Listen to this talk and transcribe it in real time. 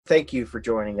thank you for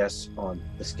joining us on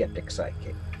The Skeptic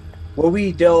Sidekick, where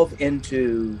we delve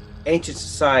into ancient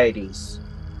societies,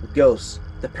 ghosts,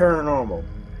 the paranormal,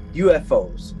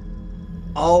 UFOs,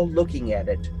 all looking at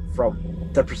it from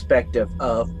the perspective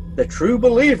of the true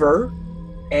believer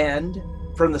and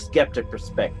from the skeptic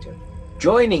perspective.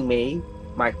 Joining me,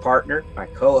 my partner, my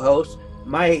co-host,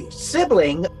 my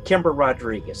sibling, Kimber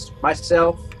Rodriguez.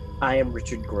 Myself, I am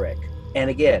Richard Gregg. And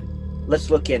again, let's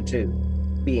look into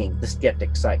being the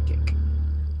skeptic sidekick.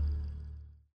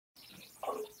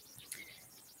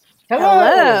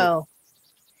 Hello.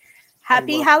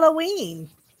 Happy Halloween.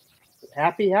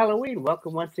 Happy Halloween.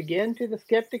 Welcome once again to the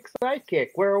Skeptic Sidekick,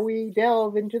 where we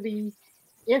delve into the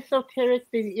esoteric,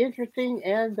 the interesting,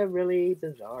 and the really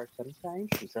bizarre sometimes,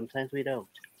 and sometimes we don't.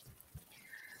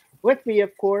 With me,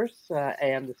 of course, I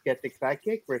am the Skeptic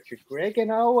Sidekick, Richard Gregg,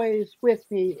 and always with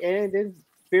me, and in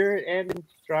spirit and in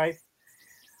strife,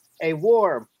 a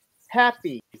warm,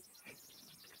 happy,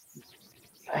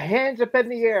 hands up in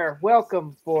the air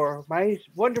welcome for my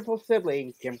wonderful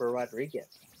sibling, Kimber Rodriguez.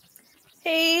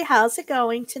 Hey, how's it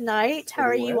going tonight? How are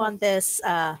Pretty you well. on this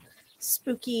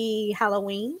spooky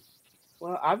Halloween?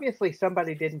 Well, obviously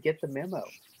somebody didn't get the memo.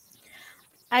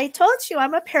 I told you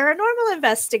I'm a paranormal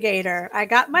investigator. I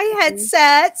got my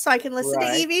headset so I can listen to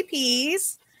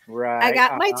EVPs. Right. I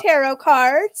got my tarot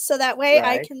cards so that way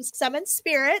I Right. can summon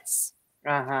spirits.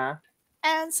 Uh-huh.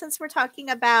 And since we're talking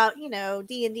about,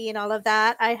 D&D and all of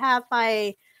that, I have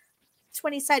my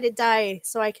 20-sided die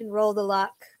so I can roll the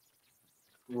luck.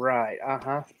 Right.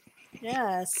 Uh-huh.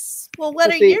 Yes. Well,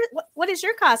 Let's see. what is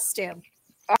your costume?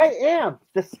 I am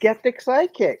the Skeptic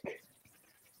Sidekick.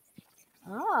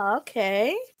 Oh,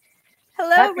 okay.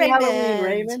 Hello, Happy Raymond. Halloween,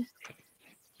 Raymond.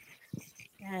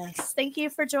 Yes, thank you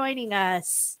for joining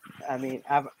us. I mean,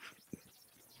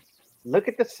 look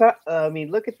at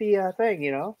the thing,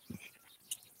 you know.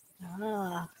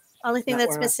 Only thing Not that's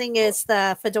wearing a missing is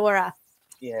the fedora.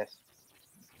 Yes.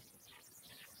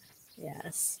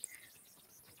 Yes.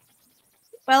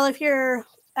 Well,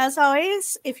 as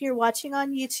always, if you're watching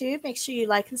on YouTube, make sure you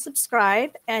like and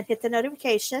subscribe and hit the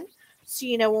notification so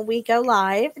you know when we go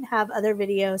live and have other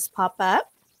videos pop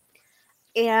up.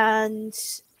 And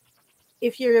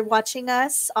if you're watching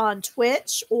us on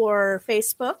Twitch or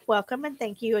Facebook, welcome and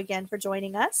thank you again for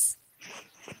joining us.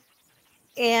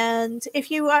 And if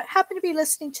you happen to be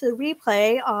listening to the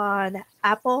replay on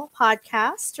Apple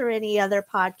Podcast or any other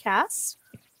podcast,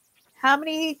 how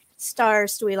many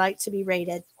stars do we like to be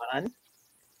rated? 1,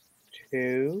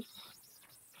 2,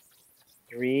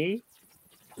 3,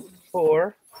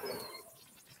 4,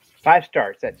 5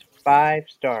 stars. That's 5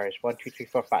 stars. 1, 2, 3,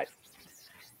 4, 5.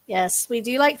 Yes, we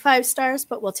do like 5 stars,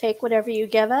 but we'll take whatever you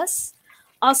give us.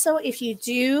 Also, if you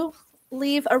do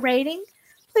leave a rating,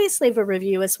 please leave a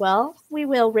review as well. We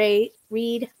will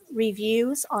read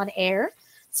reviews on air,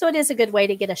 so it is a good way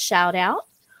to get a shout out.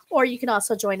 Or you can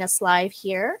also join us live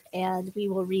here, and we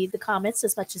will read the comments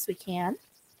as much as we can.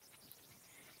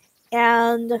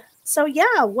 And so,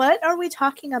 what are we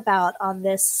talking about on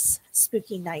this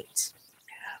spooky night?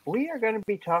 We are going to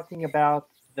be talking about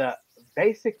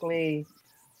basically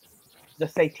the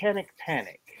Satanic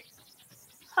Panic.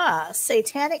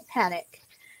 Satanic Panic.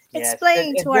 Yes,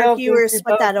 Explain it to our delves viewers into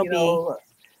what both, that'll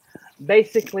be.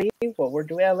 Basically, what we're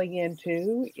dwelling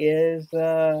into is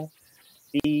the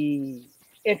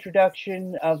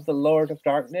introduction of the Lord of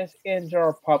Darkness into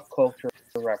our pop culture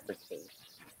references.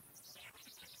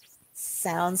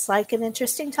 Sounds like an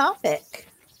interesting topic.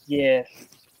 Yes.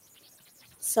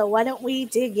 So why don't we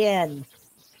dig in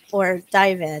or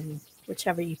dive in,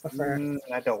 whichever you prefer.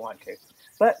 I don't want to,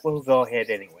 but we'll go ahead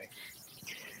anyway.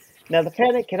 Now, the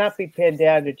panic cannot be pinned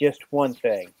down to just one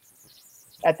thing.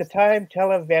 At the time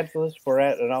televangelists were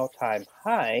at an all-time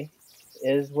high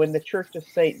is when the Church of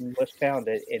Satan was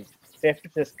founded in San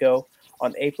Francisco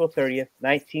on April 30th,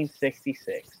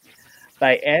 1966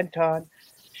 by Anton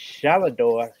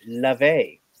Shalador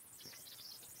LaVey,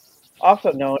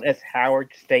 also known as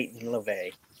Howard Staten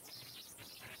LaVey.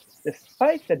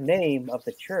 Despite the name of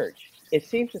the church, it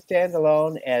seems to stand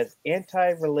alone as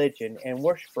anti-religion and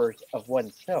worshippers of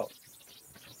oneself.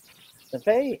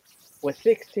 LaVey was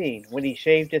 16 when he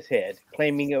shaved his head,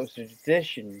 claiming it was a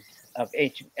tradition of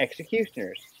ancient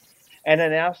executioners, and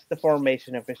announced the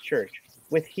formation of his church,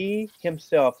 with he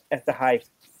himself as the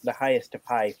highest of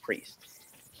high priests.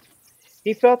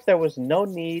 He felt there was no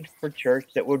need for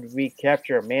church that would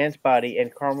recapture a man's body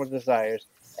and carnal desires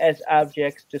as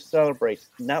objects to celebrate,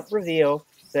 not reveal,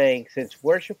 saying, since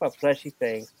worship of fleshy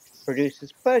things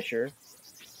produces pleasure,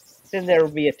 then there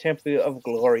will be a temple of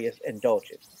glorious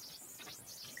indulgence.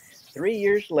 3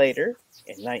 years later,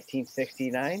 in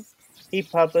 1969, he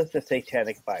published the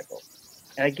Satanic Bible.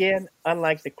 And again,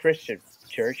 unlike the Christian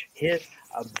church, his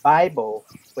Bible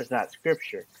was not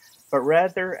scripture, but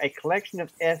rather a collection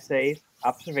of essays,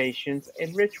 observations,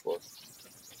 and rituals.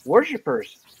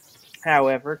 Worshippers,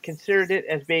 however, considered it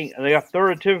as being the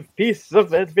authoritative piece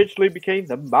that eventually became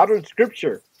the modern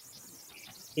scripture.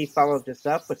 He followed this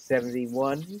up with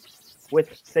 71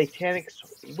 with Satanic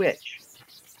Witch,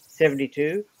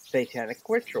 72 Satanic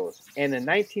Rituals, and in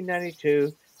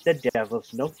 1992 The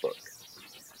Devil's Notebook.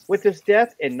 With his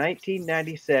death in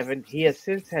 1997, he has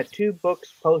since had two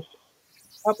books published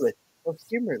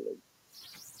posthumously.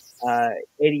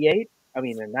 98,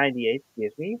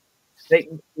 excuse me,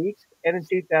 Satan Speaks, and in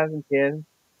 2010,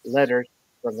 Letters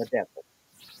from the Devil.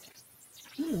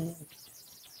 Hmm,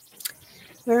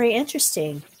 very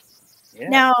interesting. Yeah.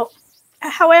 Now,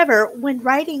 however, when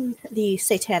writing the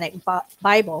Satanic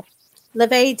Bible,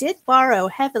 LaVey did borrow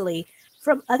heavily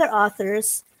from other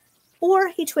authors, or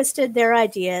he twisted their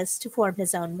ideas to form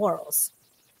his own morals,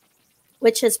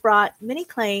 which has brought many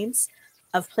claims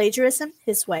of plagiarism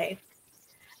his way.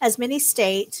 As many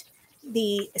state,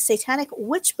 the Satanic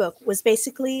Witch Book was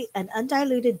basically an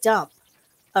undiluted dump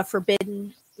of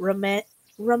forbidden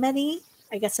Romani,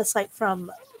 I guess that's like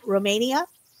from Romania,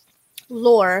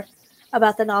 lore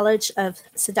about the knowledge of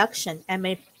seduction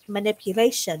and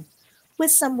manipulation, with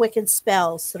some Wiccan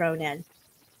spells thrown in.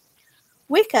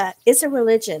 Wicca is a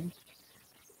religion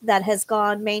that has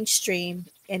gone mainstream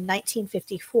in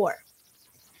 1954.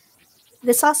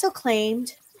 This also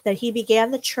claimed that he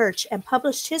began the church and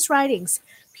published his writings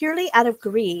purely out of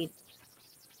greed.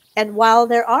 And while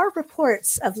there are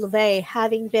reports of LaVey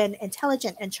having been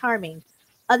intelligent and charming,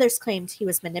 others claimed he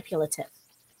was manipulative.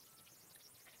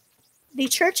 The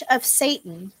Church of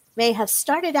Satan may have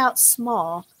started out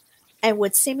small and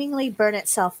would seemingly burn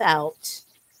itself out,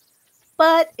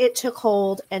 but it took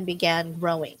hold and began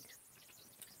growing.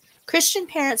 Christian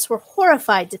parents were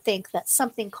horrified to think that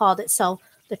something called itself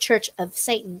the Church of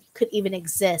Satan could even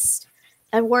exist,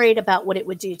 and worried about what it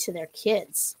would do to their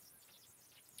kids.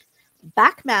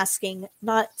 Backmasking,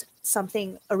 not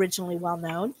something originally well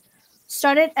known,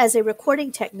 started as a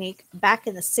recording technique back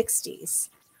in the 60s,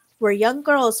 where young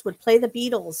girls would play the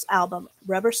Beatles album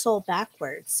Rubber Soul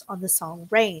backwards on the song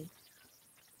Rain,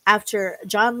 after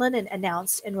John Lennon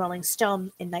announced in Rolling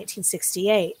Stone in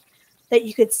 1968 that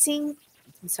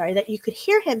that you could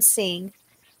hear him sing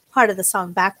part of the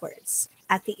song backwards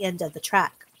at the end of the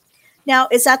track. Now,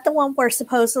 is that the one where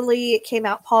supposedly it came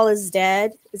out Paul is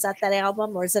Dead? Is that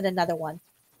album, or is it another one?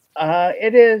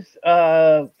 It is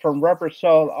from Rubber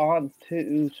Soul on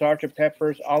to Sgt.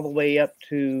 Pepper's, all the way up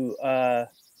to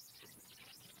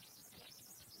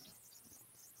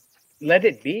Let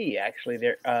It Be. Actually,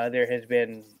 there has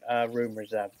been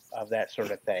rumors of that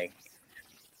sort of thing.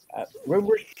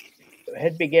 Rumors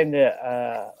had begun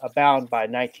to abound by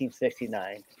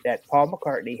 1969 that Paul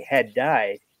McCartney had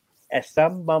died, as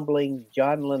some mumbling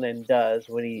John Lennon does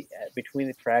when he between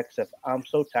the tracks of "I'm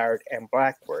So Tired" and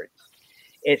 "Blackbirds."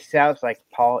 It sounds like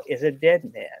Paul is a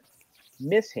dead man.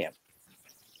 Miss him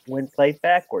when played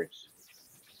backwards.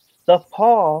 The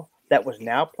Paul that was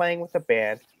now playing with the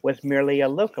band was merely a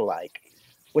look-alike,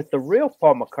 with the real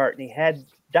Paul McCartney had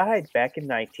died back in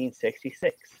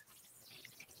 1966.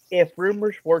 If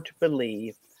rumors were to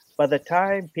believe, by the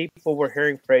time people were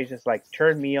hearing phrases like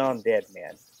 "Turn Me On, Dead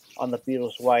Man" on the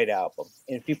Beatles' White Album,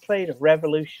 and if you played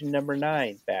Revolution Number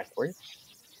 9 backwards,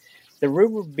 the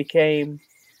rumor became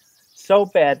so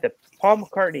bad that Paul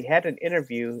McCartney had an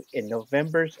interview in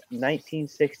November's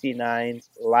 1969's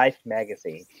Life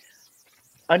magazine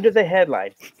under the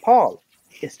headline, "Paul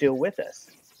is Still With Us."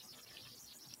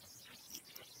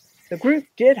 The group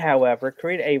did, however,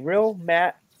 create a real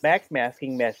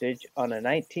backmasking message on a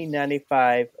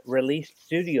 1995 released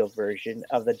studio version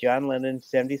of the John Lennon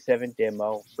 77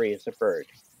 demo, "Free as a Bird."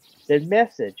 The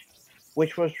message,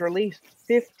 which was released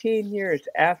 15 years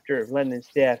after Lennon's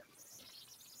death,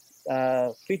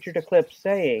 featured a clip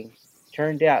saying,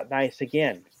 "Turned out nice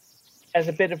again," as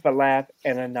a bit of a laugh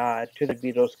and a nod to the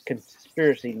Beatles'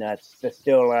 conspiracy nuts that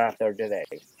still are out there today.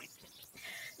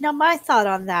 Now, my thought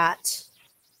on that,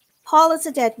 Paul is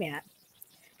a dead man.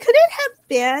 Could it have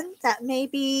been that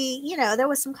maybe, there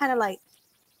was some kind of like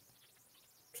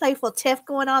playful tiff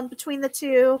going on between the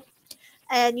two?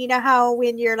 And you know how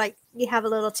when you're like, you have a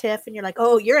little tiff and you're like,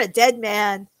 oh, you're a dead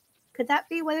man. Could that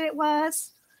be what it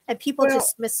was? And people Well,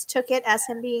 just mistook it as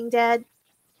him being dead?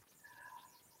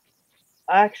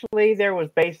 actually, there was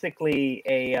basically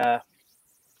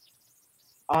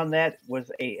on that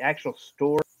was a actual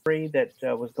story that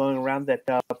was going around that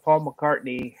Paul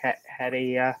McCartney had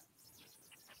a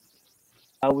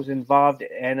was involved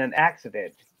in an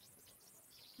accident,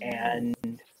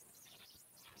 and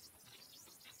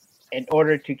in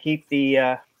order to keep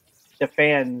the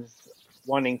fans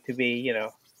wanting to be,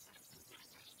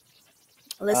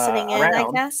 Listening in, I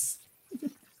around, guess.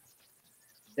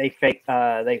 they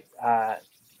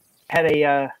had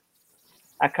a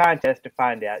contest to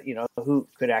find out, who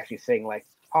could actually sing like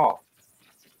Paul.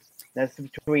 That's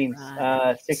between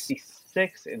Right.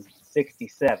 66 and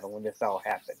 67 when this all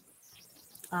happened.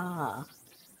 Ah.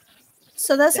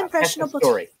 So those Now, that's the impressionable.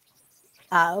 story.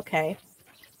 Okay.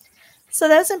 So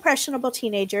those impressionable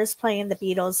teenagers playing the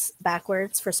Beatles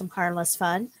backwards for some harmless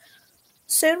fun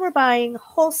soon were buying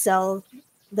wholesale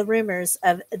the rumors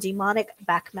of demonic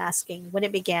backmasking when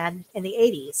it began in the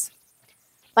 80s.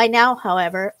 By now,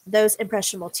 however, those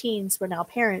impressionable teens were now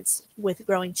parents with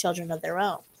growing children of their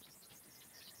own.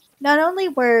 Not only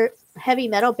were heavy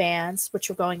metal bands, which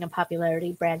were growing in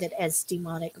popularity, branded as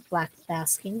demonic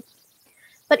backmasking,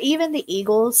 but even the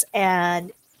Eagles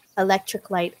and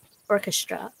Electric Light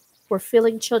Orchestra were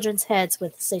filling children's heads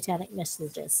with satanic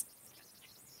messages.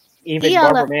 Even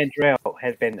ELO, Barbara Mandrell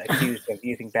has been accused of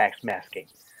using backmasking.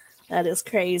 that is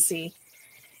crazy.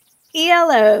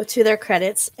 ELO, to their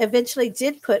credits, eventually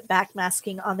did put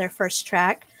backmasking on their first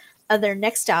track of their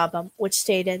next album, which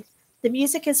stated, "The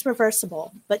music is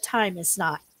reversible, but time is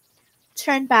not.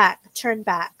 Turn back, turn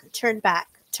back, turn back,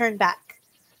 turn back."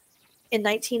 In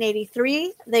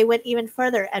 1983, they went even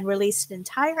further and released an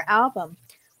entire album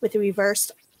with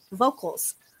reversed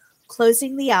vocals,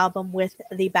 closing the album with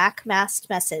the backmasked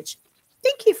message,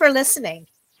 "Thank you for listening."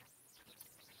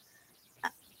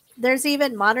 There's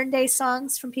even modern day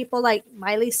songs from people like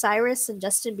Miley Cyrus and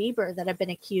Justin Bieber that have been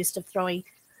accused of throwing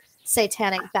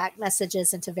satanic back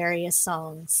messages into various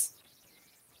songs.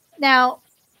 Now,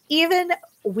 even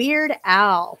Weird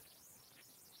Al,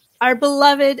 our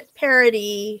beloved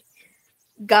parody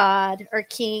god or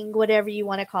king, whatever you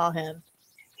want to call him.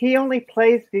 He only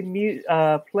plays the music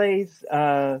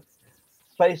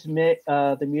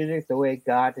the way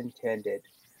God intended,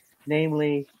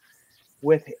 namely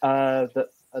with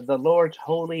the Lord's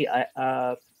holy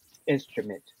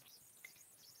instrument.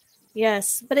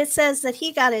 Yes, but it says that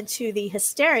he got into the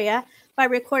hysteria by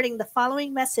recording the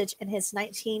following message in his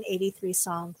 1983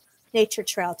 song, Nature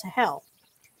Trail to Hell.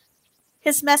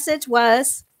 His message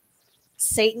was,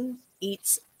 "Satan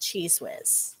eats Cheese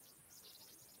Whiz."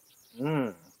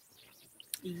 Mm.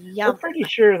 We're Yum. pretty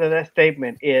sure that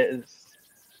statement is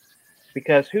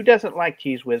because who doesn't like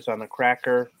cheese whiz on a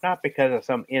cracker? Not because of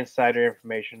some insider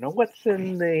information or what's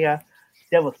in the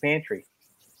devil's pantry.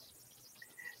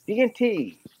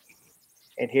 D&T,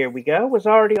 and here we go, was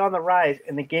already on the rise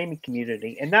in the gaming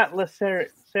community and not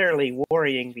necessarily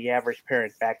worrying the average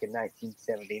parent back in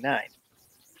 1979.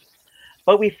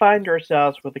 But we find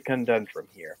ourselves with a conundrum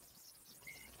here.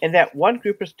 In that one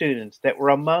group of students that were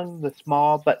among the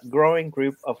small but growing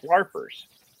group of LARPers,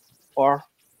 or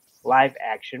live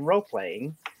action role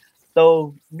playing,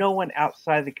 though no one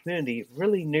outside the community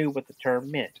really knew what the term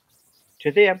meant.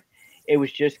 To them, it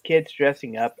was just kids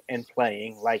dressing up and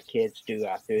playing like kids do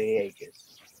out through the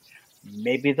ages.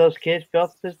 Maybe those kids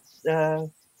felt that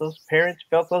those parents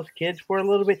felt those kids were a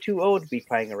little bit too old to be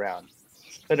playing around,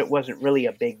 but it wasn't really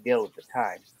a big deal at the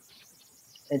time.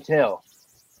 Until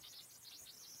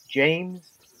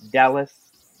James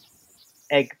Dallas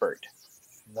Egbert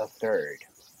III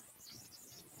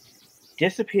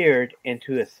disappeared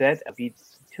into a set of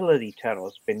utility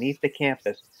tunnels beneath the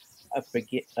campus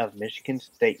of Michigan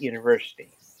State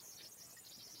University.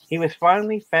 He was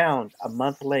finally found a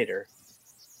month later,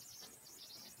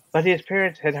 but his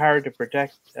parents had hired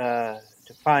to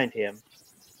find him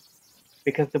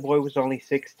because the boy was only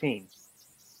 16.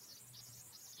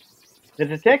 The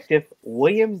detective,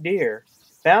 William Deere,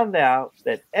 found out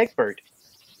that Egbert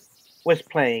was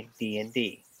playing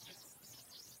D&D.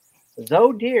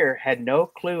 Though Deere had no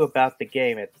clue about the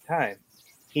game at the time,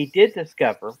 he did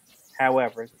discover,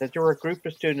 however, that there were a group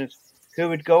of students who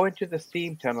would go into the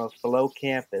steam tunnels below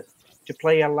campus to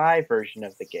play a live version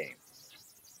of the game.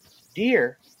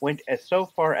 Deere went so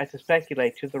far as to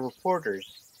speculate to the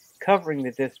reporters covering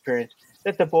the disappearance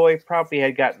that the boy probably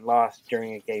had gotten lost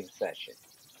during a game session.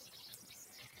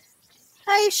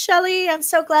 Hi, Shelley. I'm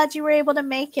so glad you were able to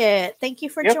make it. Thank you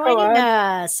for Yep, go joining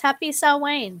on. us. Happy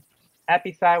Samhain.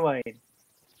 Happy Samhain.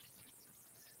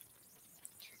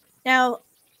 Now,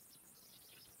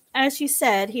 as you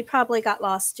said, he probably got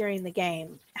lost during the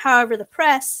game. However, the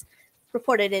press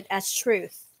reported it as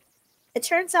truth. It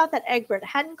turns out that Egbert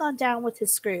hadn't gone down with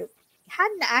his group. He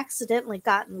hadn't accidentally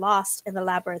gotten lost in the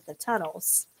labyrinth of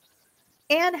tunnels,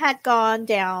 and had gone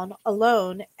down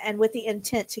alone and with the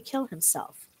intent to kill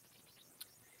himself.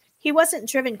 He wasn't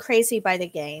driven crazy by the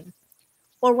game,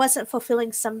 or wasn't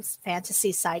fulfilling some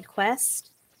fantasy side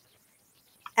quest.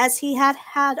 as he had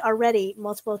had already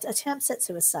multiple attempts at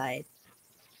suicide.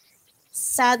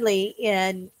 Sadly,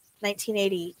 in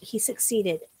 1980, he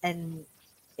succeeded and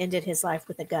ended his life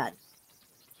with a gun.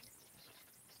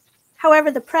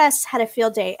 However, the press had a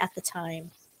field day at the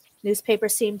time.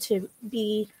 Newspapers seemed to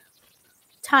be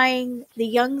tying the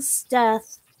young's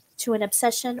death to an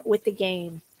obsession with the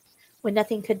game, when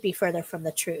nothing could be further from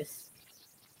the truth.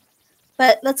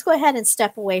 But let's go ahead and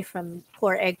step away from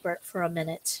poor Egbert for a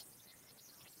minute.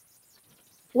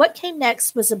 What came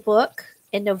next was a book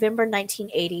in November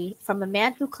 1980 from a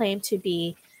man who claimed to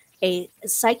be a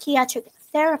psychiatric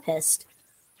therapist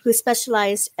who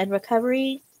specialized in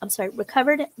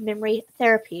recovered memory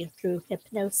therapy through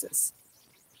hypnosis.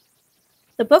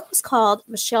 The book was called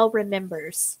Michelle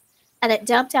Remembers, and it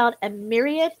dumped out a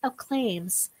myriad of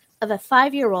claims of a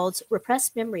 5-year-old's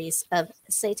repressed memories of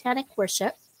satanic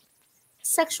worship,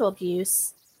 sexual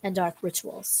abuse, and dark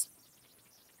rituals.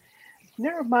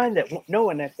 Never mind that no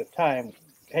one at the time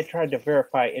had tried to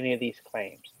verify any of these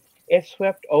claims. It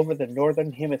swept over the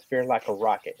northern hemisphere like a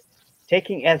rocket,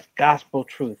 taking as gospel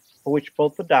truth, for which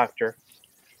both the doctor,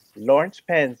 Lawrence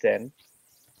Panzen,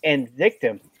 and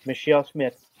victim, Michelle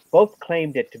Smith, both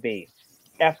claimed it to be.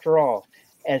 After all,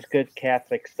 as good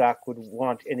Catholic stock would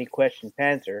want any question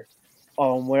Panzer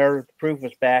on where the proof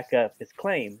was back up his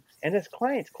claim and his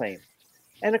client's claim.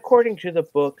 And according to the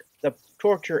book, the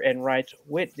torture and rites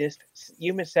witnessed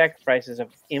human sacrifices of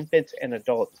infants and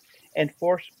adults, and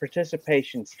forced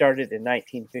participation started in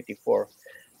 1954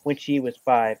 when she was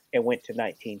 5 and went to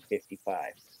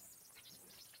 1955.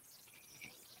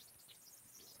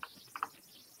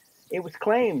 It was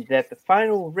claimed that the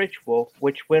final ritual,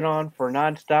 which went on for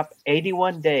nonstop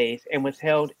 81 days and was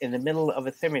held in the middle of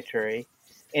a cemetery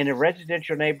in a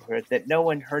residential neighborhood, that no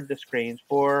one heard the screams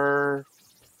for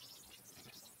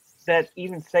that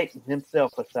even Satan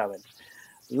himself was summoned.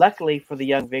 Luckily for the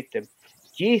young victim,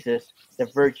 Jesus, the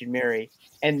Virgin Mary,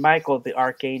 and Michael the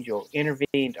Archangel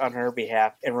intervened on her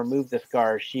behalf and removed the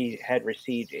scars she had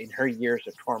received in her years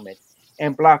of torment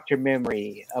and blocked her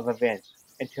memory of events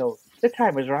until the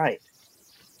time was right.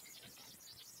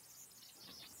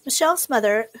 Michelle's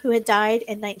mother, who had died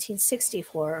in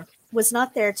 1964, was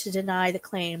not there to deny the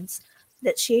claims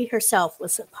that she herself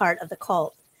was a part of the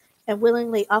cult and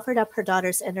willingly offered up her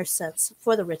daughter's innocence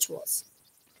for the rituals.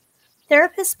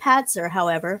 Therapist Padzer,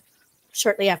 however,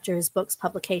 shortly after his book's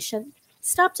publication,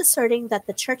 stopped asserting that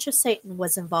the Church of Satan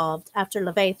was involved after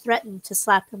LaVey threatened to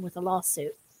slap him with a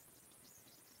lawsuit.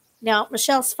 Now,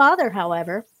 Michelle's father,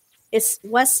 however,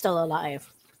 was still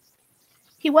alive.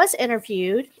 He was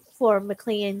interviewed for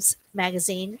Maclean's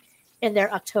magazine in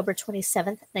their October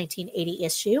 27, 1980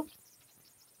 issue,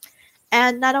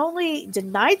 and not only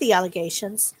denied the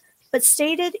allegations, but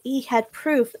stated he had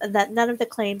proof that none of the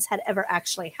claims had ever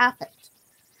actually happened.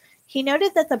 He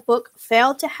noted that the book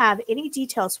failed to have any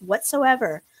details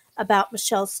whatsoever about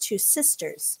Michelle's 2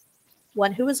 sisters,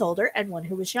 one who was older and one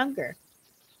who was younger.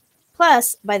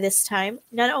 Plus, by this time,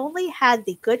 not only had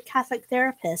the good Catholic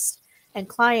therapist and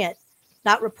client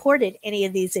not reported any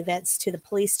of these events to the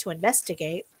police to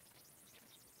investigate,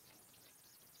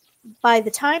 by the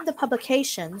time the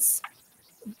publications,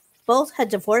 both had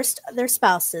divorced their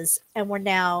spouses and were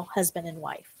now husband and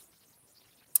wife.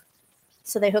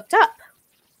 So they hooked up.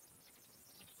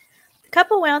 The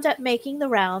couple wound up making the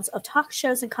rounds of talk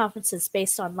shows and conferences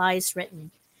based on lies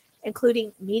written,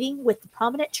 including meeting with the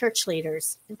prominent church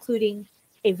leaders, including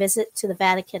a visit to the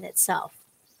Vatican itself.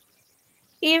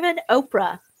 Even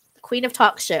Oprah, the queen of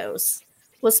talk shows,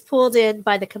 was pulled in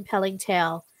by the compelling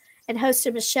tale and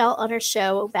hosted Michelle on her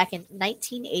show back in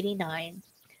 1989,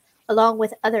 along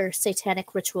with other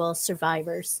satanic ritual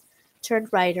survivors turned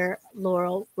writer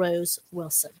Laurel Rose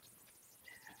Wilson.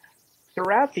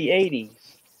 Throughout the 80s,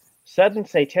 sudden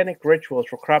satanic rituals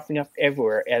were cropping up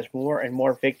everywhere as more and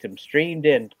more victims streamed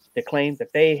in to claim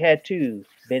that they had too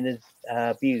been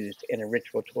abused in a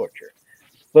ritual torture.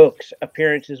 Books,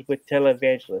 appearances with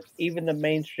televangelists, even the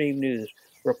mainstream news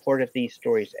reported these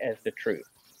stories as the truth,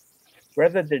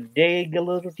 rather than dig a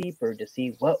little deeper to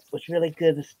see what was really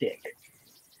going to stick.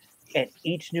 And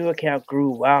each new account grew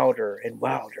wilder and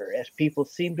wilder as people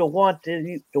seemed to want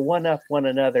to one-up one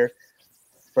another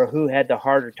for who had the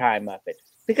harder time of it.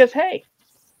 Because, hey,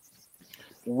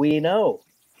 we know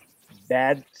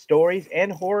bad stories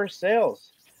and horror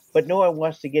sells, but no one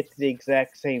wants to get to the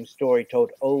exact same story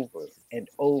told over and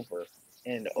over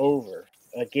and over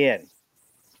again.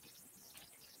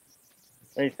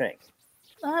 What do you think?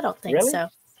 I don't think Really? so.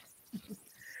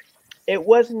 It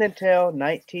wasn't until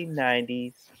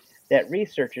 1990s that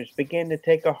researchers began to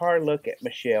take a hard look at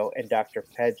Michelle and Dr.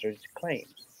 Padzer's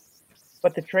claims.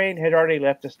 But the train had already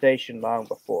left the station long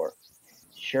before.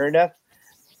 Sure enough,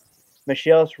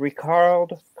 Michelle's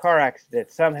recalled car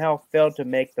accident somehow failed to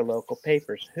make the local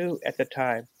papers, who, at the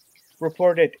time,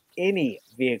 reported any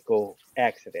vehicle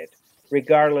accident,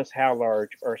 regardless how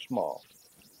large or small.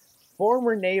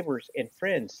 Former neighbors and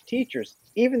friends, teachers,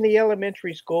 even the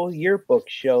elementary school yearbook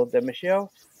showed that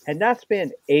Michelle had not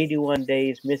spent 81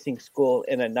 days missing school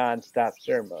in a non-stop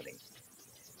ceremony.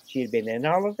 She had been in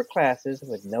all of her classes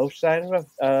with no sign of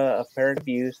apparent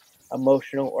abuse,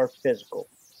 emotional or physical.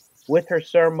 With her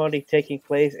ceremony taking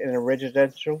place in a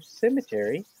residential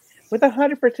cemetery, with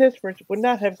 100 participants would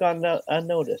not have gone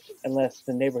unnoticed unless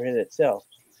the neighborhood itself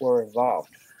were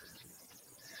involved.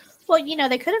 Well,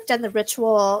 they could have done the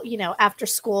ritual, after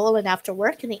school and after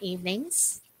work in the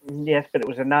evenings. Yes, but it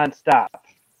was a non-stop.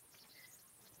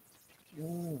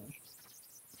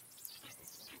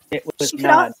 It was She could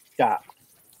non-stop.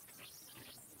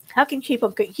 How can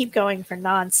people keep going for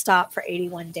nonstop for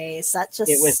 81 days?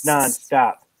 It was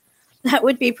non-stop. That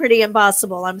would be pretty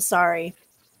impossible. I'm sorry.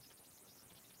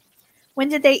 When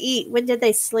did they eat? When did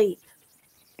they sleep?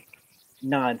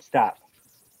 Non-stop.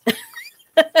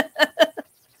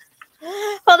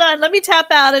 Hold on, let me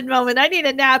tap out in a moment. I need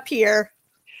a nap here.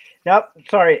 Nope,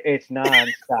 sorry, it's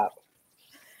non-stop.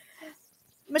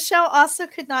 Michelle also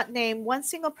could not name one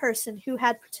single person who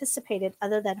had participated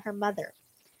other than her mother.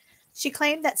 She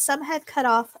claimed that some had cut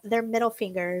off their middle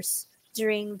fingers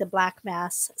during the Black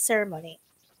Mass ceremony.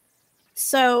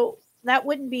 So that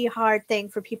wouldn't be a hard thing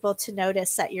for people to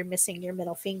notice that you're missing your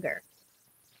middle finger.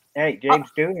 Hey, James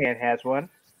Doohan has one.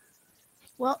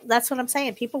 Well, that's what I'm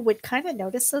saying. People would kind of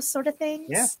notice those sort of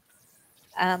things.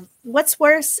 Yeah. What's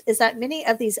worse is that many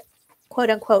of these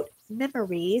quote-unquote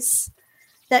memories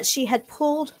that she had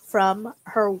pulled from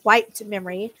her wiped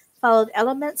memory followed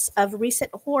elements of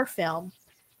recent horror film,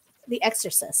 The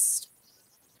Exorcist,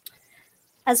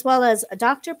 as well as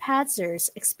Dr.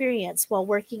 Padzer's experience while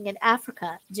working in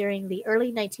Africa during the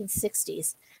early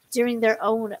 1960s during their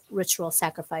own ritual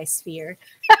sacrifice sphere.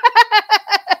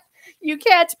 You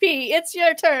can't pee. It's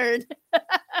your turn. I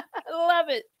love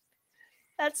it.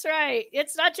 That's right.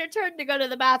 It's not your turn to go to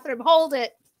the bathroom. Hold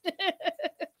it.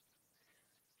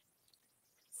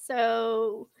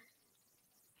 So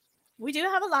we do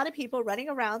have a lot of people running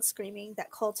around screaming that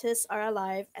cultists are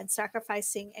alive and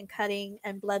sacrificing and cutting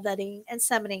and bloodletting and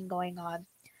summoning going on.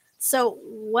 So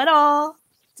what all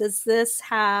does this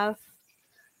have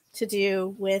to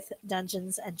do with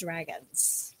Dungeons and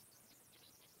Dragons?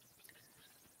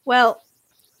 Well,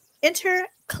 enter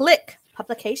Click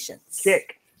Publications.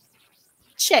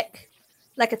 Chick.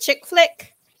 Like a chick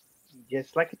flick?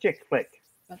 Just like a chick flick.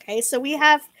 Okay, so we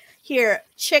have here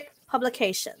Chick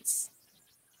Publications.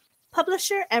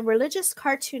 Publisher and religious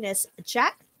cartoonist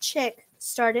Jack Chick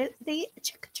started the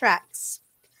Chick Tracts.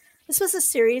 This was a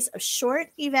series of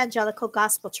short evangelical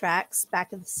gospel tracts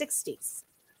back in the 60s.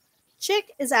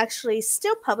 Chick is actually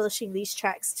still publishing these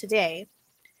tracts today,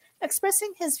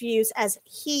 expressing his views as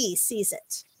he sees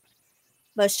it.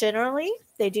 Most generally,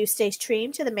 they do stay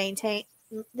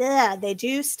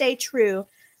true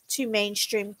to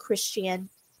mainstream Christian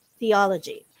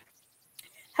theology.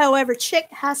 However, Chick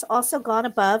has also gone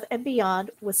above and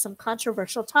beyond with some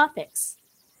controversial topics.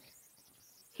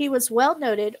 He was well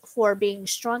noted for being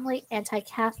strongly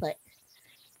anti-Catholic,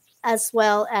 as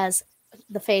well as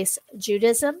the faiths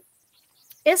Judaism,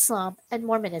 Islam, and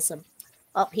Mormonism.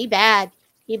 Oh, he bad.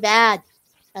 He bad.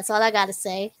 That's all I got to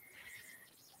say.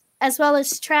 As well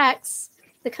as tracts,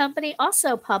 the company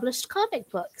also published comic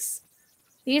books.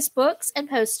 These books and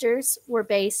posters were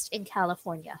based in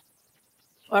California.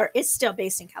 Or it's still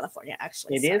based in California,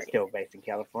 actually. It is still based in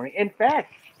California. In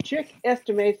fact, Chick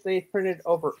estimates they've printed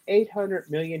over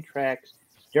 800 million tracts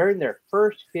during their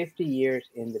first 50 years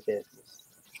in the business,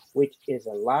 which is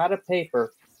a lot of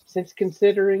paper since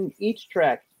considering each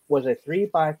tract was a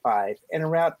 3x5 and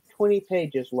around 20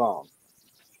 pages long.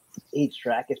 Each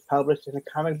tract is published in a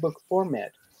comic book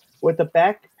format, with a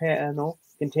back panel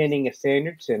containing a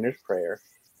standard sinner's prayer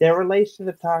that relates to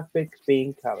the topics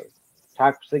being covered.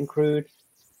 Topics include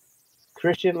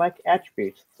Christian-like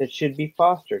attributes that should be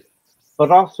fostered,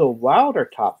 but also wilder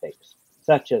topics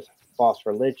such as false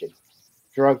religion,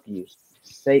 drug use,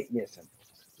 Satanism,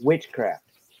 witchcraft,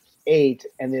 AIDS,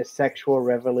 and the sexual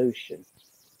revolution.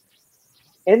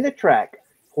 In the tract,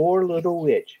 Poor Little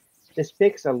Witch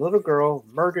depicts a little girl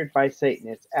murdered by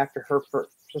Satanists after her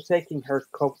forsaking her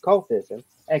cultism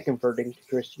and converting to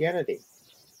Christianity.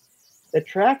 The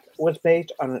tract was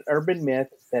based on an urban myth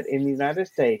that in the United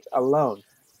States alone,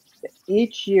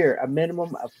 each year a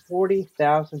minimum of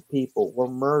 40,000 people were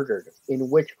murdered in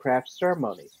witchcraft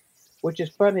ceremonies, which is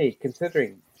funny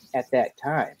considering at that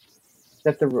time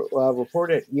that the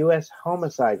reported U.S.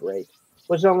 homicide rate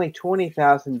was only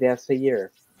 20,000 deaths a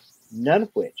year, none of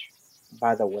which,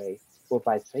 by the way, were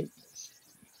by Satanists.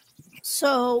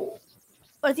 So,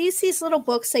 are these little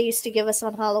books they used to give us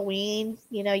on Halloween?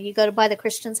 You know, you go to buy the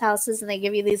Christians' houses and they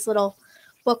give you these little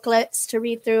booklets to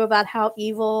read through about how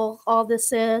evil all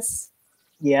this is.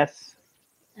 Yes,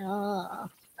 Ah,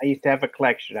 I used to have a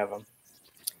collection of them.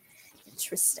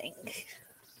 interesting.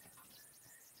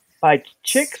 By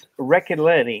Chick's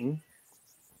reckoning,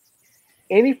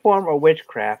 any form of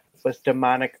witchcraft was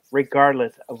demonic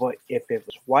regardless of if it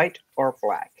was white or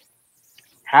black.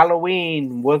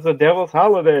 Halloween was the devil's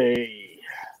holiday.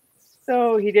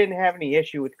 So he didn't have any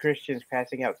issue with Christians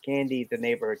passing out candy to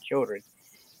neighborhood children,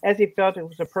 as he felt it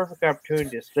was a perfect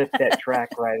opportunity to slip that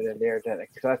track right in there to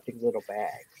collecting little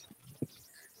bags.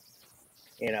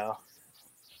 You know.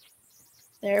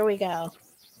 There we go.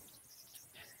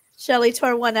 Shelley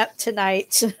tore one up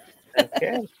tonight.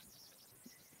 Okay.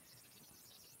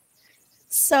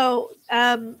 So,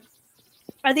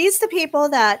 are these the people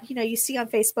that, you know, you see on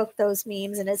Facebook, those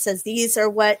memes, and it says these are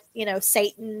what, you know,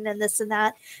 Satan and this and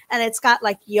that, and it's got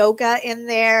like yoga in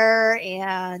there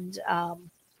and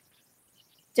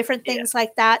different things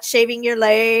like that, shaving your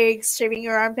legs, shaving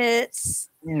your armpits?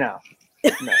 No,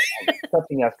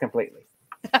 something else completely.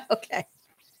 Okay.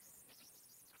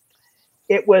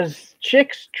 It was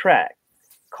Chick's track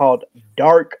called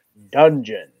Dark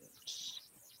Dungeons,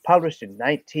 published in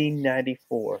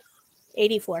 1994.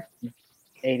 84.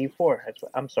 84.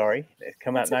 I'm sorry. It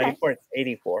came out in That's okay. 94. It's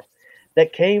 84.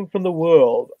 That came from the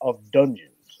world of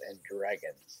Dungeons and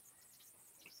Dragons.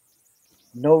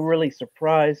 No really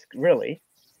surprise, really,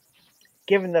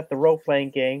 given that the role-playing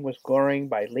game was growing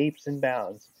by leaps and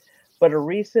bounds. But a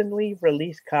recently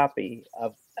released copy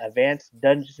of Advanced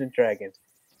Dungeons and Dragons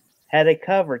had a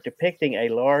cover depicting a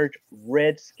large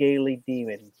red scaly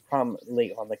demon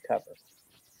prominently on the cover.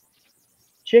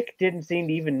 Chick didn't seem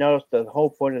to even notice that the whole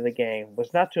point of the game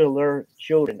was not to lure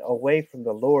children away from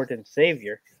the Lord and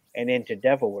Savior and into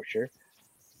devil worship,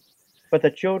 but the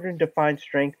children to find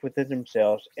strength within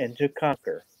themselves and to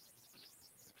conquer.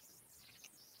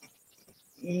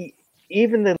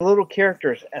 Even the little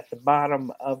characters at the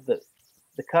bottom of the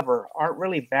cover aren't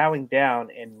really bowing down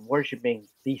and worshiping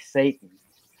the Satan,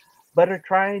 but are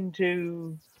trying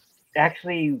to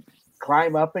actually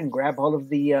climb up and grab hold of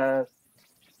the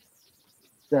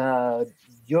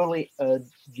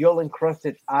jewel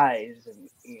encrusted eyes, and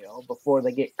before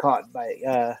they get caught by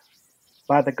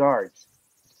the guards.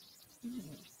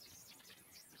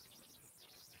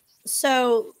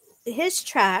 So his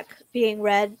track, being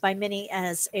read by many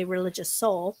as a religious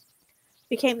soul,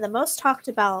 became the most talked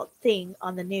about thing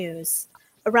on the news,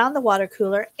 around the water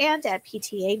cooler, and at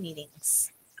PTA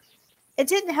meetings. It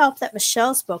didn't help that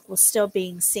Michelle's book was still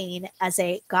being seen as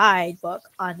a guidebook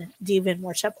on Demon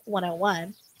Worship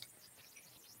 101.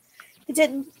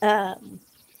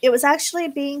 It was actually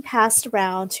being passed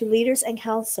around to leaders and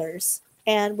counselors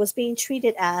and was being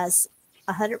treated as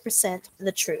 100%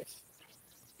 the truth.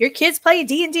 Your kids play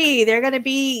D&D. They're going to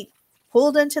be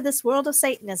pulled into this world of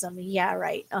Satanism. Yeah,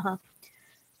 right.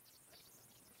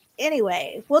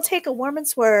 Anyway, we'll take a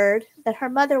woman's word that her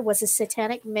mother was a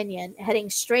satanic minion heading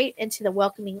straight into the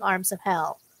welcoming arms of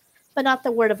hell, but not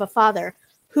the word of a father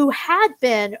who had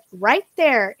been right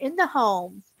there in the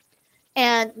home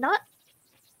and not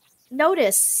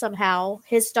noticed somehow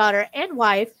his daughter and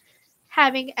wife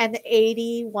having an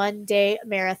 81-day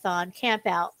marathon camp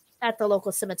out at the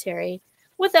local cemetery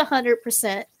with 100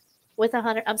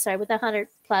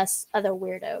 plus other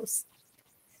weirdos.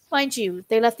 Mind you,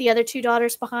 they left the other two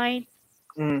daughters behind.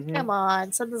 Mm-hmm. Come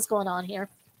on, something's going on here.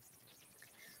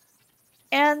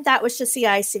 And that was just the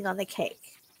icing on the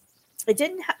cake. It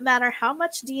didn't matter how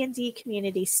much D&D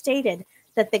community stated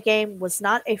that the game was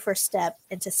not a first step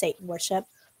into Satan worship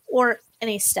or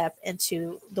any step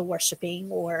into the worshiping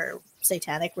or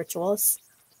satanic rituals.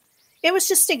 It was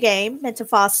just a game meant to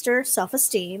foster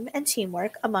self-esteem and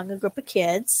teamwork among a group of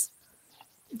kids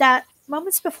that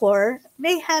moments before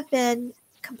may have been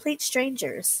complete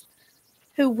strangers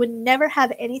who would never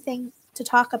have anything to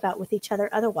talk about with each other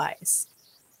otherwise.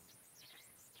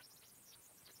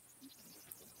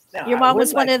 Now, Your mom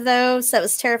was one of those that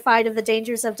was terrified of the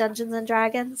dangers of Dungeons and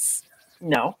Dragons?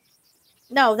 No.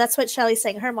 No, that's what Shelley's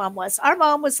saying her mom was. Our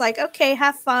mom was like, okay,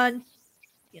 have fun.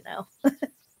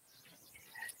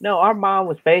 No, our mom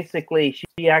was basically,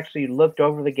 she actually looked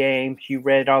over the game. She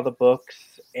read all the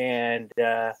books and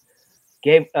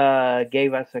gave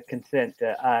us a consent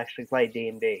to actually play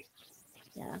D&D.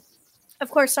 Yeah.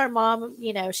 Of course, our mom,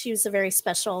 she was a very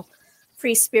special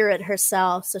free spirit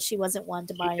herself, so she wasn't one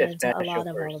to buy into a lot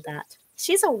of all of that.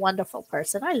 She's a wonderful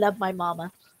person. I love my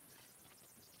mama.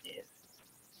 Yeah.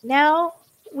 Now,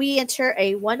 we enter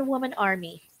a one-woman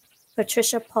army,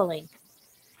 Patricia Pulling,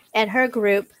 and her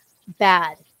group,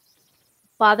 Bad,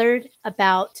 bothered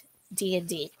about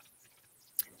D&D.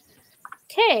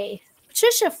 Okay.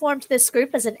 Patricia formed this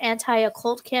group as an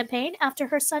anti-occult campaign after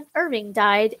her son Irving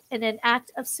died in an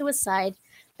act of suicide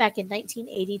back in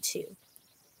 1982.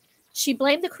 She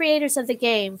blamed the creators of the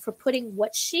game for putting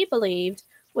what she believed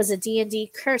was a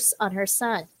D&D curse on her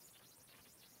son.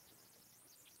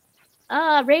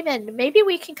 Raymond, maybe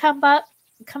we can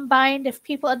combine if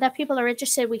people are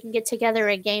interested, we can get together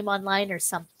a game online or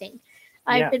something.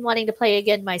 I've Yeah, been wanting to play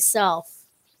again myself.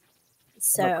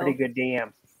 I'm a pretty So, good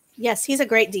DM. yes, he's a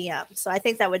great DM. So I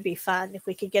think that would be fun if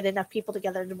we could get enough people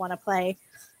together to want to play.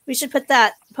 We should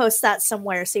post that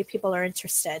somewhere, see if people are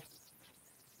interested.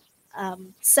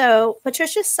 So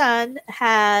Patricia's son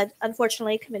had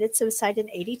unfortunately committed suicide in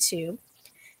 82,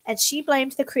 and she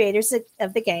blamed the creators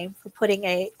of the game for putting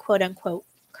a quote unquote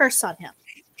curse on him.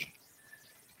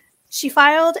 She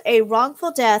filed a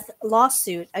wrongful death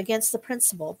lawsuit against the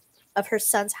principal of her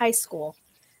son's high school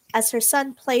as her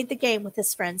son played the game with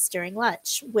his friends during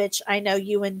lunch, which I know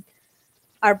you and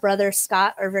our brother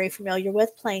Scott are very familiar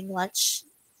with, playing lunch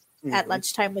at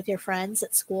lunchtime with your friends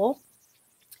at school.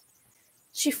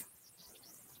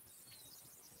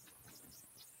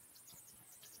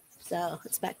 So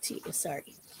it's back to you.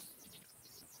 Sorry.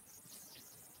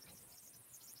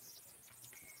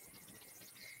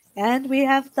 And we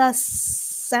have the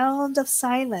sound of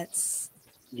silence.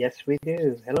 Yes, we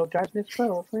do. Hello, darkness,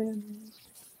 fellow friend.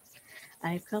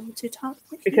 I've come to talk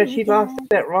with Because you she again.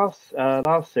 lost that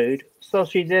lawsuit, so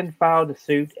she then filed a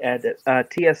suit at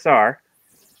TSR,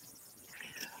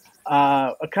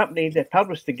 a company that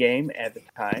published the game at the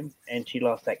time, and she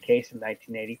lost that case in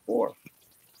 1984.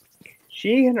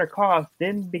 She and her cause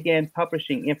then began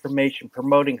publishing information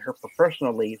promoting her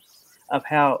personal beliefs of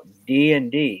how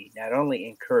D&D not only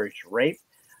encouraged rape,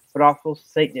 but also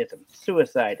Satanism,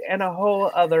 suicide, and a whole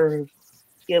other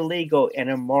illegal and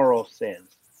immoral sins.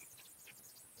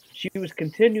 She was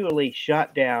continually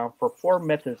shot down for poor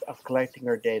methods of collecting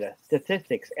her data,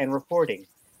 statistics, and reporting,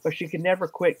 but she could never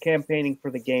quit campaigning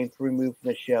for the game to remove from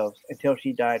the shelves until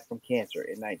she died from cancer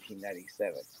in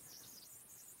 1997.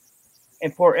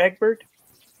 And poor Egbert,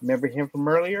 remember him from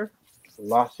earlier?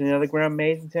 Lost in the Underground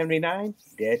Maze in 79,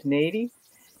 dead in 80?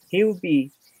 He would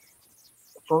be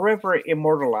forever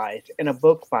immortalized in a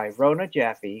book by Rona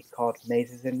Jaffe called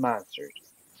Mazes and Monsters,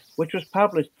 which was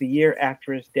published the year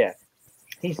after his death.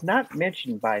 He's not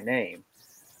mentioned by name,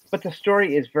 but the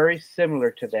story is very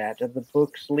similar to that of the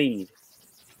book's lead,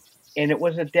 and it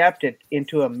was adapted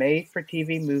into a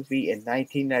made-for-TV movie in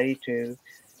 1992,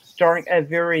 starring a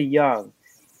very young,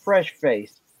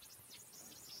 fresh-faced,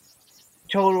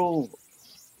 total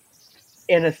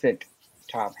innocent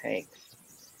Tom Hanks.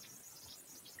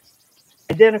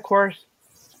 And then, of course,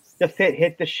 the fit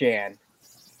hit the shan,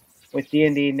 with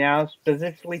D&D now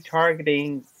specifically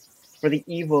targeting for the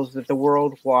evils that the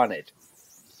world wanted.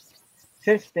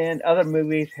 Since then, other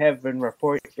movies have been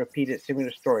repeated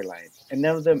similar storylines, and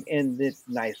none of them ended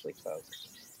nicely, folks.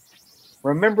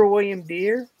 Remember William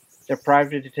Deere, the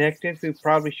private detective who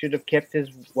probably should have kept his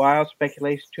wild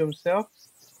speculation to himself?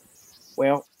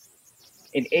 Well,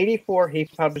 in 84, he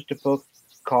published a book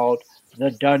called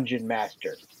The Dungeon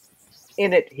Master.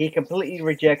 In it, he completely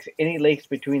rejects any links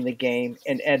between the game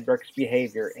and Edberg's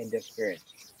behavior and disappearance.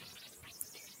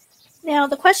 Now,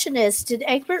 the question is, did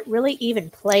Egbert really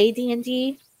even play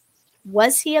D&D?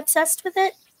 Was he obsessed with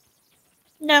it?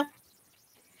 No.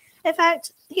 In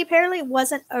fact, he apparently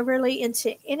wasn't overly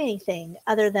into anything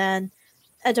other than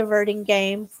a diverting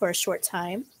game for a short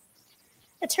time.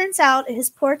 It turns out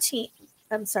the poor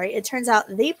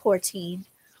teen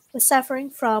was suffering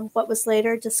from what was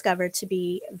later discovered to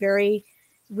be very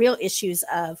real issues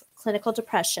of clinical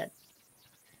depression,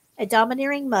 a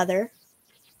domineering mother,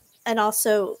 and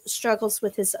also struggles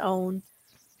with his own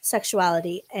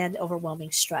sexuality and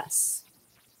overwhelming stress.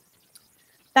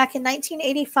 Back in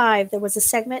 1985, there was a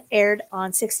segment aired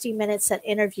on 60 Minutes that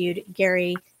interviewed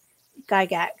Gary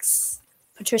Gygax,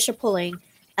 Patricia Pulling,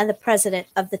 and the president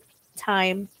of the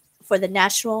time for the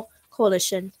National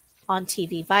Coalition on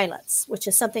TV Violence, which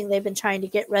is something they've been trying to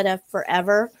get rid of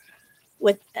forever.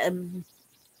 With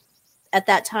at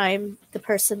that time, the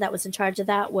person that was in charge of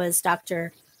that was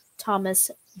Dr.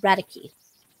 Thomas Radke.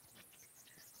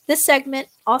 This segment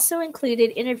also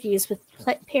included interviews with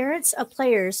parents of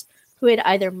players who had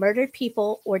either murdered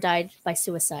people or died by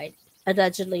suicide,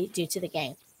 allegedly due to the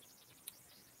game.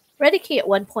 Radke at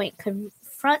one point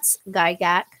confronts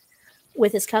Gygax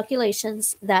with his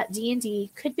calculations that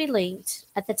D&D could be linked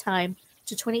at the time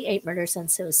to 28 murders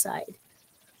and suicide.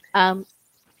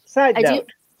 Side note,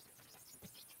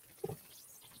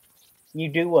 You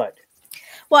do what?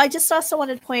 Well, I just also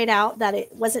wanted to point out that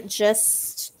it wasn't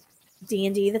just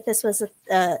D&D that this was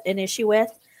an issue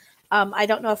with. I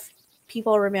don't know if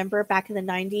people remember back in the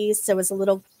 90s, there was a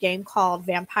little game called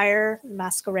Vampire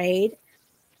Masquerade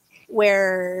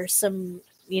where some,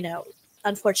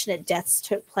 unfortunate deaths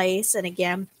took place. And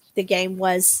again, the game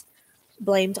was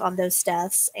blamed on those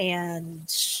deaths,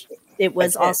 and it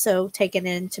was also taken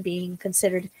into being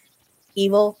considered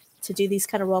evil to do these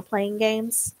kind of role-playing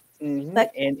games. Mm-hmm.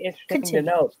 But and interesting continue. to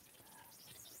note,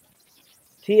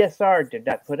 TSR did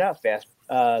not put out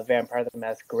Vampire the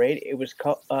Masquerade. It was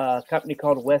a company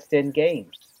called West End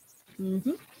Games.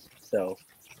 Mm-hmm. So,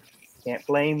 can't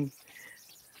blame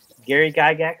Gary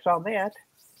Gygax on that.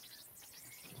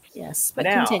 Yes, but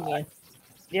Now, continue.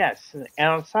 Yes, and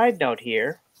on a side note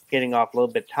here, getting off a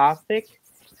little bit topic,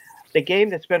 the game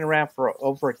that's been around for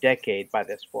over a decade by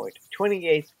this point,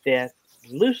 28th Death,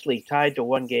 loosely tied to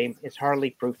one game, is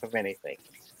hardly proof of anything.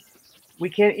 We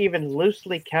can't even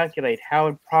loosely calculate how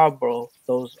improbable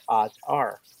those odds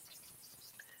are.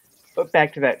 But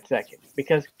back to that in a second,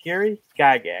 because Gary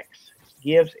Gygax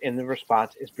gives in the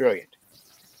response is brilliant.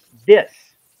 This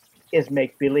is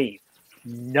make-believe.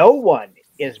 No one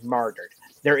is martyred.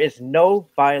 There is no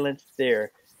violence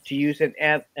there. To use an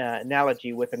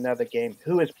analogy with another game,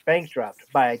 who is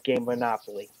bankrupt by a game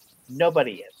monopoly?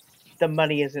 Nobody is. The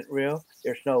money isn't real.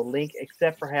 There's no link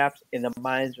except perhaps in the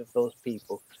minds of those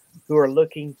people who are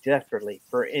looking desperately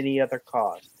for any other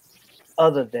cause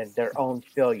other than their own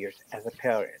failures as a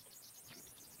parent.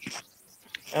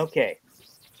 Okay,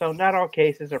 so not all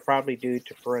cases are probably due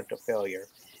to parental failure,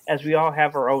 as we all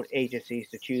have our own agencies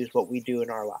to choose what we do in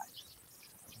our lives.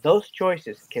 Those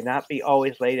choices cannot be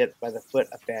always laid at by the foot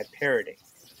of bad parenting,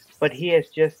 but he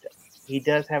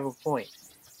does have a point.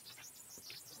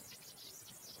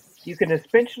 You can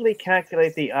essentially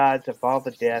calculate the odds of all the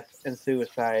deaths and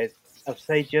suicides of,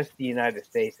 say, just the United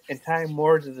States and tie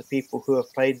more to the people who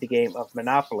have played the game of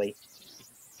Monopoly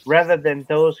rather than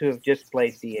those who have just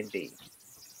played D&D.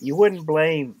 You wouldn't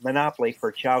blame Monopoly for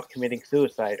a child committing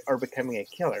suicide or becoming a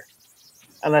killer,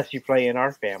 unless you play in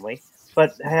our family,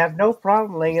 but have no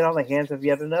problem laying it on the hands of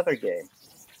yet another game.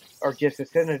 Or just a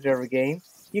sentence of a game,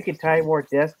 you can tie more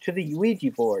deaths to the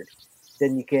Ouija board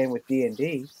than you can with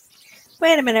D&D.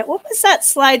 Wait a minute. What was that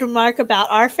slide remark about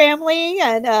our family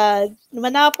and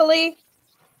Monopoly?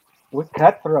 We're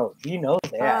cutthroat. You know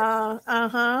that.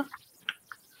 Uh-huh.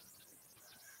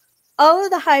 All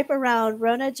of the hype around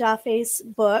Rona Jaffe's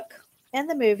book and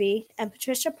the movie and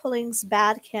Patricia Pulling's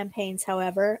bad campaigns,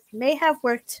 however, may have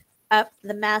worked up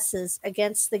the masses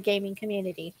against the gaming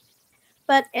community.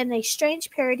 But in a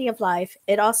strange parody of life,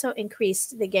 it also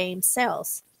increased the game's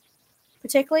sales,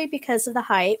 particularly because of the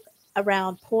hype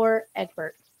around poor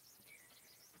Egbert.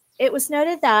 It was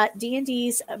noted that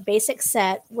D&D's basic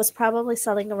set was probably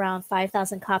selling around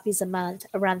 5,000 copies a month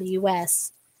around the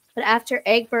US, but after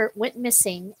Egbert went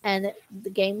missing and the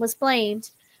game was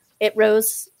blamed, it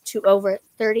rose to over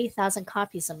 30,000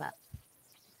 copies a month.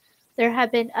 There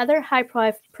have been other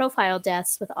high-profile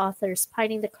deaths with authors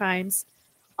pining the crimes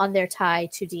on their tie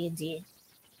to D&D,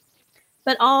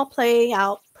 but all play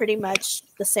out pretty much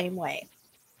the same way.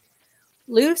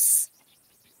 Loose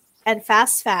and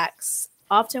fast facts,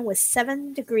 often with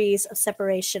 7 degrees of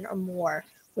separation or more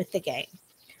with the game.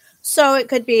 So it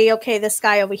could be, okay, this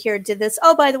guy over here did this.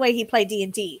 Oh, by the way, he played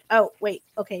D&D. Oh, wait,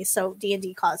 okay, so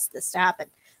D&D caused this to happen.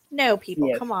 No, people,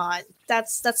 Yes. come on.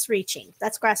 That's reaching.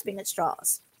 That's grasping at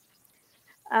straws.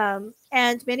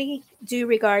 And many do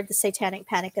regard the Satanic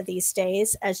Panic of these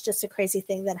days as just a crazy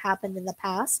thing that happened in the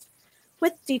past,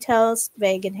 with details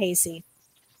vague and hazy.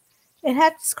 It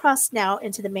has crossed now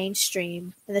into the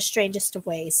mainstream in the strangest of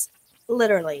ways,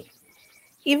 literally,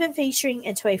 even featuring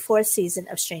into a 4th season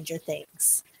of Stranger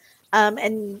Things.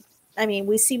 And I mean,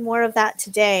 we see more of that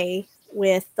today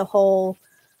with the whole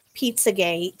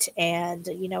Pizzagate and,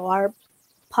 our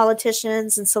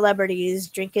politicians and celebrities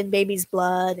drinking babies'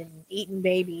 blood and eating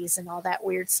babies and all that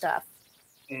weird stuff.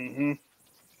 Mm-hmm.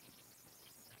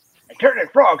 I turned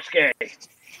it frog's gay.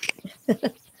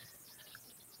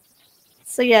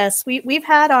 So yes, we've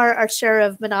had our share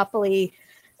of Monopoly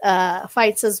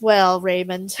fights as well,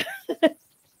 Raymond.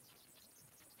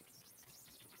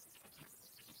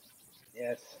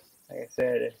 Yes, like I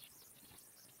said,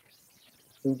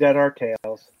 we've got our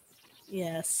tails.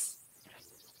 Yes.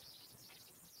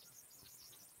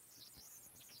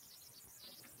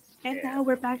 And now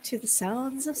we're back to the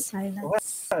sounds of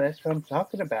silence. Well, that's what I'm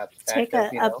talking about. The Take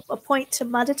fact that, a point to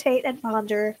meditate and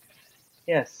ponder.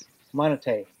 Yes,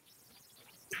 monetate.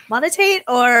 Monetate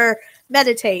or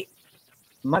meditate?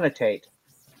 Monetate.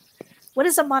 What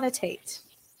is a monetate?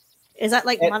 Is that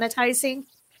like monetizing?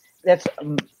 That's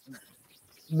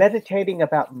meditating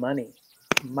about money.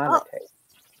 Oh, Meditate.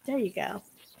 there you go.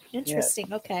 Yes,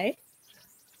 Interesting. Okay.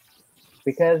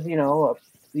 because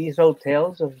these old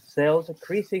tales of sales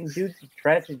increasing due to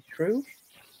tragic true.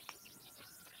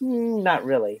 Not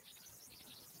really.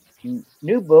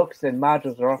 New books and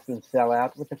modules are often sell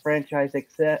out with the franchise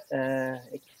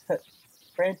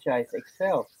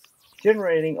excel,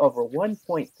 generating over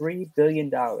 $1.3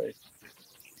 billion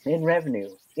in revenue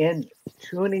in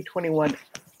 2021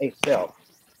 itself.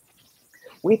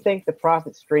 We think the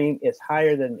profit stream is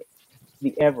higher than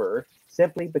the ever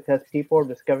simply because people are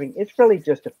discovering it's really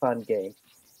just a fun game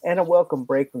and a welcome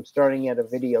break from starting at a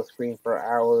video screen for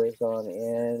hours on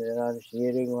end and on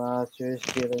shooting monsters,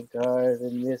 stealing cars,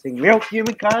 and missing real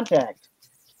human contact.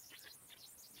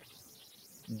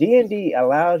 D&D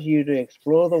allows you to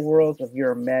explore the worlds of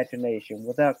your imagination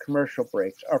without commercial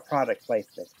breaks or product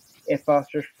placement. It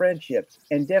fosters friendships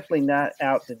and definitely not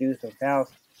out to do some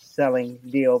house selling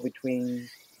deal between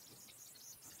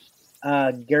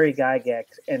Gary Gygax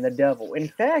and the devil. In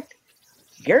fact,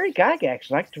 Gary Gygax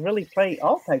liked to really play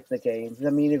all types of games. I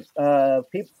mean, if,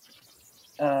 people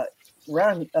uh,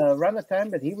 around the time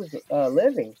that he was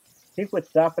living, he would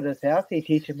stop at his house. He'd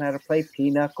teach him how to play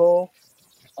pinochle.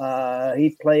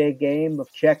 He'd play a game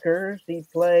of checkers. He'd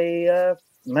play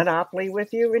Monopoly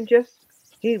with you, and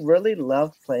he really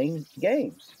loved playing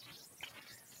games.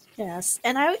 Yes,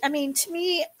 and I mean, to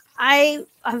me, I've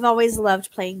always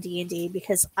loved playing D&D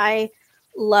because I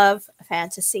love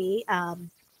fantasy.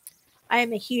 I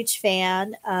am a huge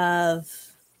fan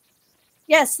of,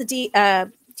 yes, the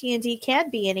D&D can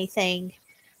be anything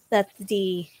that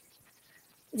the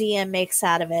DM makes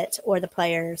out of it or the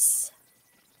players.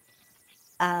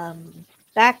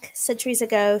 Back centuries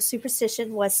ago,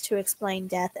 superstition was to explain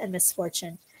death and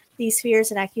misfortune. These fears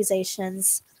and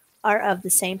accusations are of the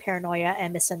same paranoia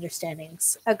and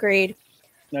misunderstandings. Agreed.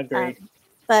 Agreed.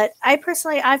 But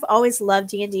I've always loved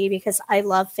D&D because I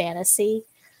love fantasy.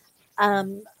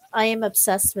 Um, I am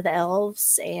obsessed with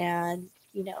elves and,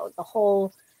 the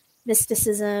whole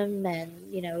mysticism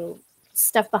and,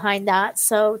 stuff behind that.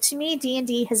 So to me,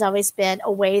 D&D has always been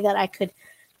a way that I could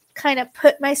kind of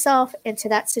put myself into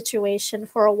that situation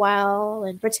for a while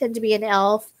and pretend to be an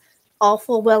elf, all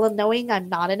full well and knowing I'm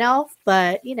not an elf.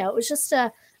 But, it was just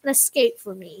an escape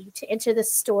for me to enter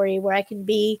this story where I can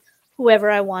be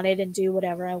whoever I wanted and do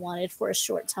whatever I wanted for a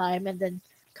short time and then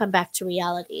come back to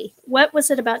reality. What was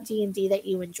it about D&D that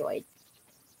you enjoyed?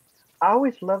 I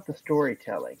always love the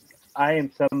storytelling. I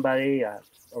am somebody, a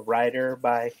writer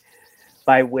by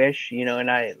wish,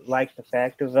 and I like the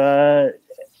fact of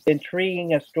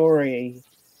intriguing a story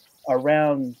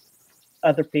around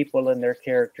other people and their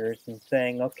characters and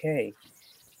saying, okay,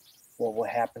 well, what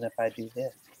happens if I do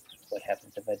this? What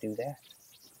happens if I do that?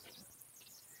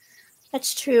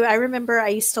 That's true. I remember I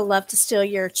used to love to steal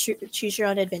your choose your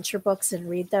own adventure books and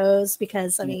read those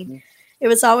because Mm-hmm. it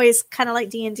was always kind of like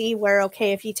D&D where,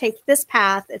 okay, if you take this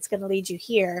path, it's going to lead you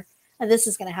here and this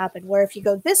is going to happen. Where if you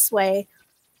go this way,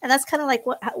 and that's kind of like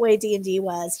what way D&D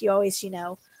was. You always,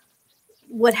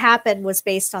 what happened was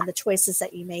based on the choices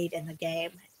that you made in the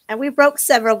game. And we broke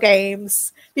several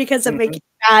games because of Mm-hmm. making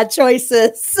bad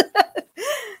choices.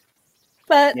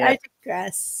 But Yeah. I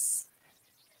digress.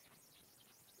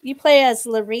 You play as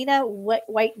Lorena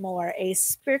Whitemore, a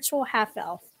spiritual half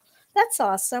elf. That's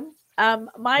awesome.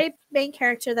 My main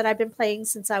character that I've been playing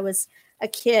since I was a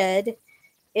kid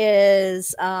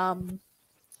is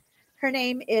her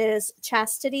name is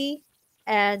Chastity,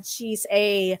 and she's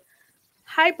a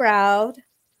highbrowed,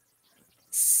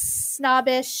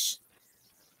 snobbish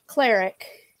cleric,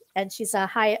 and she's a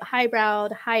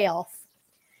highbrowed high elf.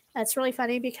 And it's really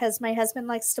funny because my husband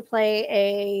likes to play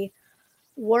a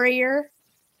warrior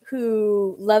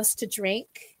who loves to drink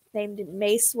named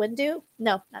Mace Windu.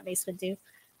 No, not Mace Windu.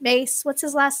 Mace, what's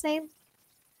his last name?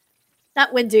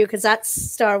 Not Windu, because that's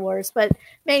Star Wars, but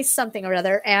Mace something or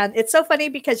other. And it's so funny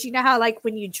because you know how, like,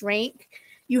 when you drink,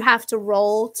 you have to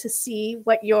roll to see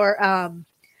what your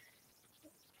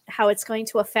how it's going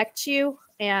to affect you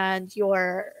and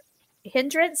your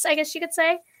hindrance, I guess you could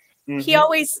say. Mm-hmm. He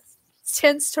always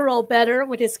tends to roll better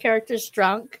when his character's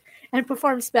drunk and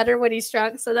performs better when he's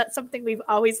drunk. So that's something we've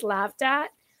always laughed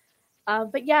at.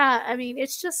 But yeah, I mean,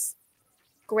 it's just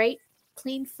great,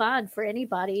 clean fun for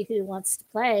anybody who wants to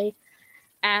play.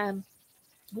 And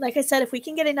like I said, if we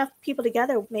can get enough people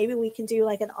together, maybe we can do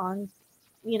like an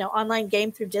online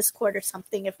game through Discord or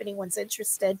something. If anyone's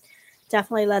interested,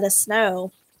 definitely let us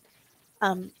know.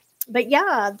 But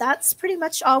yeah, that's pretty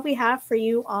much all we have for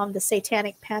you on the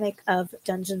Satanic Panic of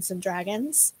Dungeons and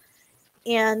Dragons.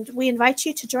 And we invite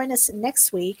you to join us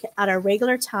next week at our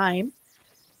regular time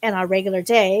and our regular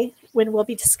day, when we'll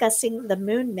be discussing the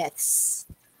moon myths.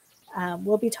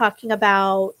 We'll be talking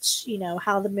about,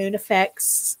 how the moon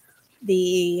affects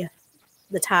the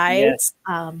Yes. tides.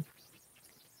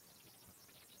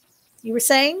 You were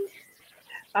saying?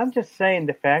 I'm just saying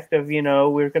the fact of,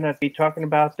 we're going to be talking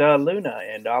about Luna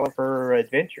and all of her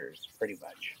adventures, pretty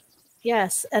much.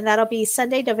 Yes, and that'll be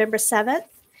Sunday, November 7th.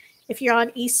 If you're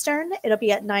on Eastern, it'll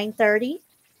be at 9:30.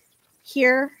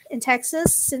 Here in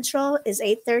Texas, Central is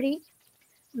 8:30.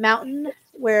 Mountain,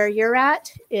 where you're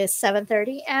at, is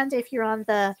 7:30. And if you're on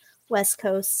the West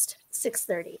Coast,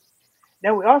 6:30.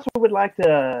 Now, we also would like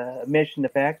to mention the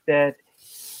fact that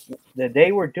the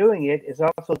day we're doing it is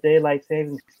also daylight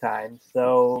savings time.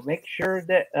 So make sure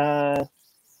that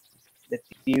that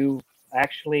you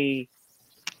actually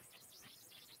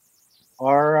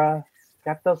are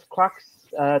got those clocks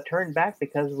turned back,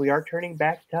 because we are turning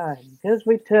back time. Because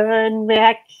we turn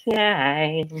back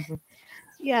time.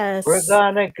 Yes. We're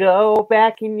gonna go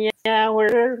back in the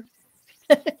hour.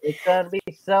 It's gonna be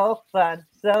so fun,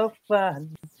 so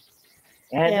fun.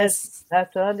 And Yes. just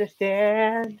have to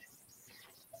understand.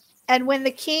 And when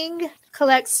the king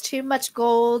collects too much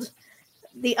gold,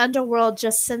 the underworld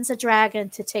just sends a dragon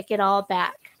to take it all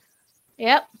back.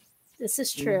 Yep, this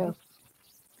is true. Mhm.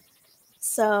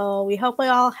 So we hope we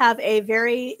all have a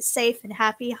very safe and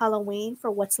happy Halloween for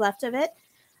what's left of it.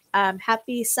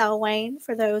 Happy Samhain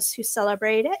for those who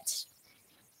celebrate it.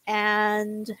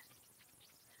 And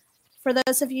for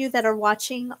those of you that are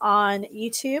watching on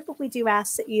YouTube, we do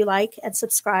ask that you like and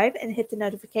subscribe and hit the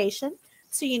notification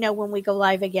so you know when we go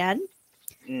live again.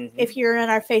 Mhm. If you're in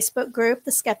our Facebook group,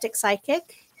 The Skeptic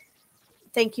Psychic,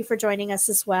 thank you for joining us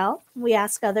as well. We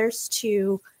ask others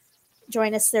to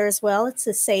join us there as well. It's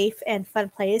a safe and fun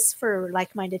place for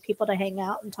like-minded people to hang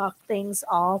out and talk things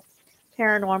all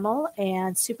paranormal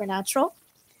and supernatural.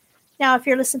 Now, if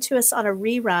you're listening to us on a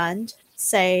rerun,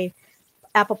 say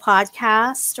Apple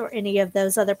Podcast or any of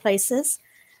those other places,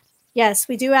 yes,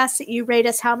 we do ask that you rate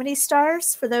us how many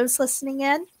stars for those listening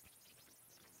in?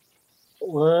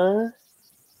 1,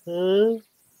 2,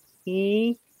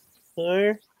 3,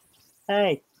 4,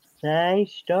 5. 5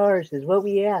 stars is what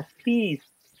we ask, please.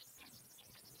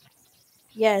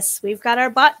 Yes, we've got our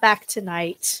bot back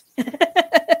tonight.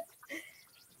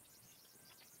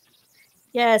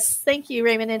 Yes, thank you,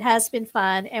 Raymond. It has been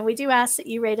fun. And we do ask that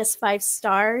you rate us 5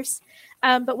 stars,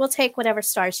 but we'll take whatever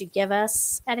stars you give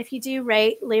us. And if you do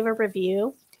rate, leave a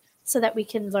review so that we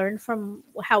can learn from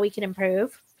how we can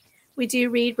improve. We do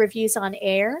read reviews on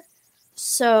air.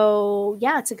 So,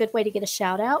 yeah, it's a good way to get a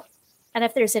shout out. And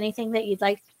if there's anything that you'd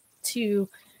like to,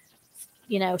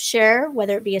 share,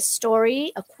 whether it be a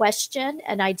story, a question,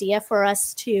 an idea for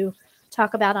us to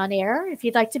talk about on air, if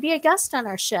you'd like to be a guest on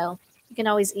our show, you can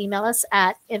always email us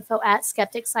at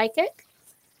info@skepticpsychic.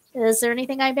 Is there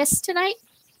anything I missed tonight?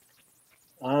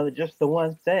 Just the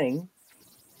one thing.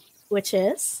 Which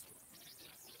is?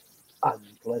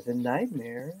 Unpleasant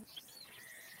nightmares.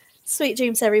 Sweet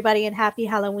dreams, everybody, and happy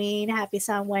Halloween, happy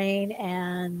Samhain,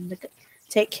 and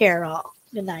take care all.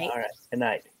 Good night. All right. Good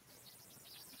night.